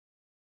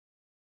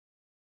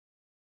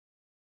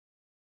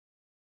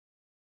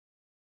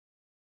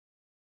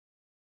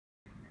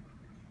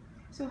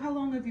So how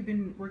long have you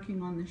been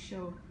working on this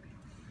show?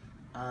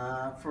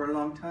 For a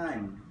long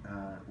time.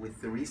 With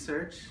the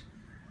research,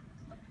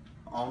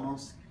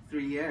 almost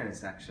 3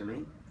 years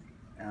actually,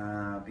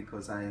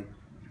 because I've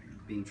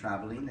been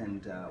traveling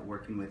and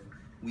working with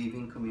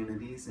weaving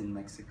communities in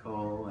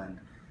Mexico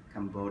and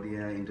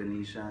Cambodia,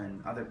 Indonesia,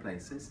 and other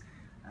places,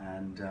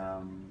 and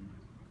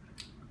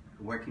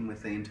working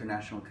with the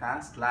international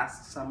cast.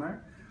 Last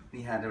summer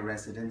we had a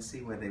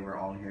residency where they were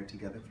all here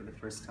together for the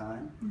first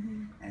time,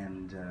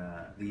 and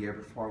the year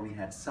before we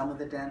had some of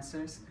the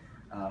dancers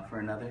for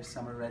another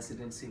summer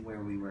residency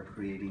where we were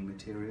creating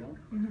material,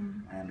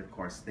 and of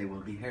course they will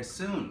be here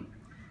soon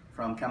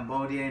from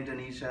Cambodia,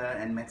 Indonesia,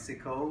 and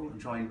Mexico,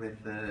 joined with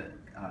the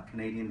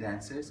Canadian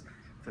dancers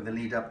for the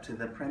lead up to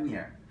the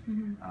premiere.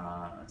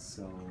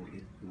 So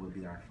it will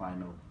be our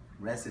final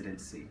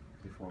residency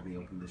before we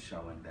open the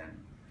show, and then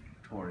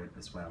tour it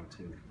as well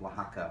to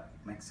Oaxaca,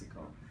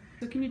 Mexico.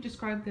 So can you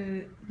describe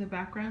the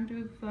background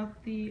of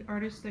the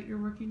artists that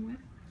you're working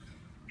with?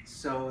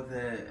 So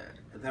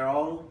they're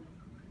all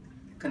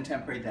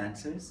contemporary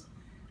dancers,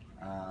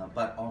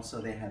 but also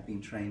they have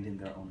been trained in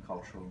their own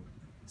cultural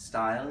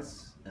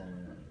styles,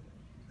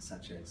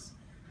 such as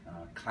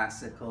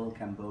classical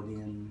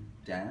Cambodian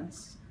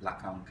dance,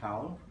 Lakam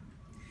Kao.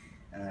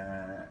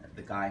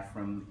 The guy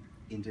from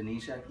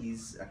Indonesia,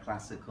 he's a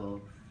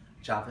classical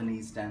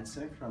Javanese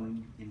dancer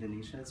from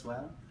Indonesia as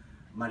well.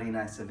 Marina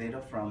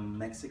Acevedo from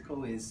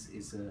Mexico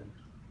is a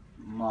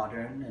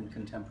modern and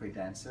contemporary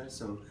dancer,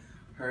 so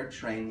her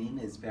training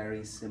is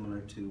very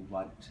similar to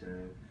what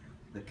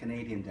the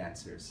Canadian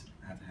dancers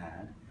have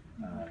had.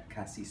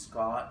 Cassie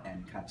Scott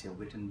and Katja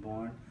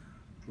Wittenborn,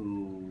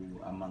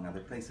 who among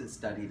other places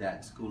studied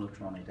at School of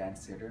Toronto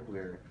Dance Theatre,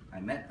 where I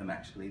met them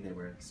actually. They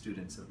were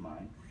students of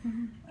mine,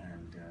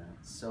 and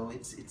so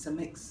it's a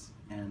mix,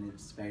 and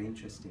it's very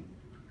interesting.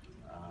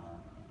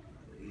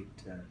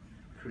 It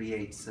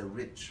creates a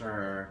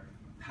richer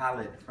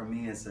palette for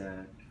me as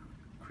a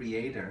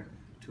creator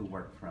to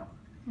work from,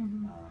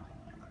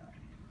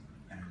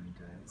 and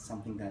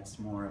something that's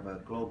more of a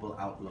global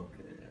outlook.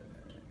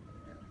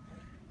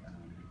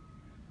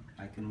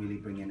 I can really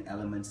bring in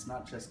elements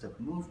not just of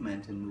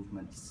movement and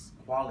movement's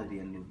quality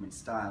and movement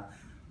style,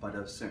 but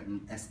of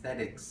certain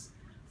aesthetics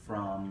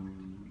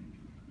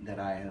that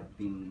I have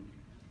been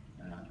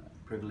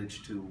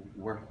privileged to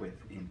work with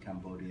in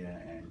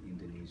Cambodia and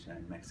Indonesia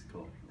and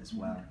Mexico as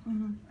well.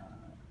 And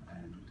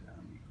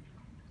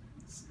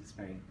it's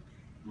very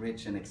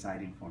rich and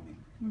exciting for me.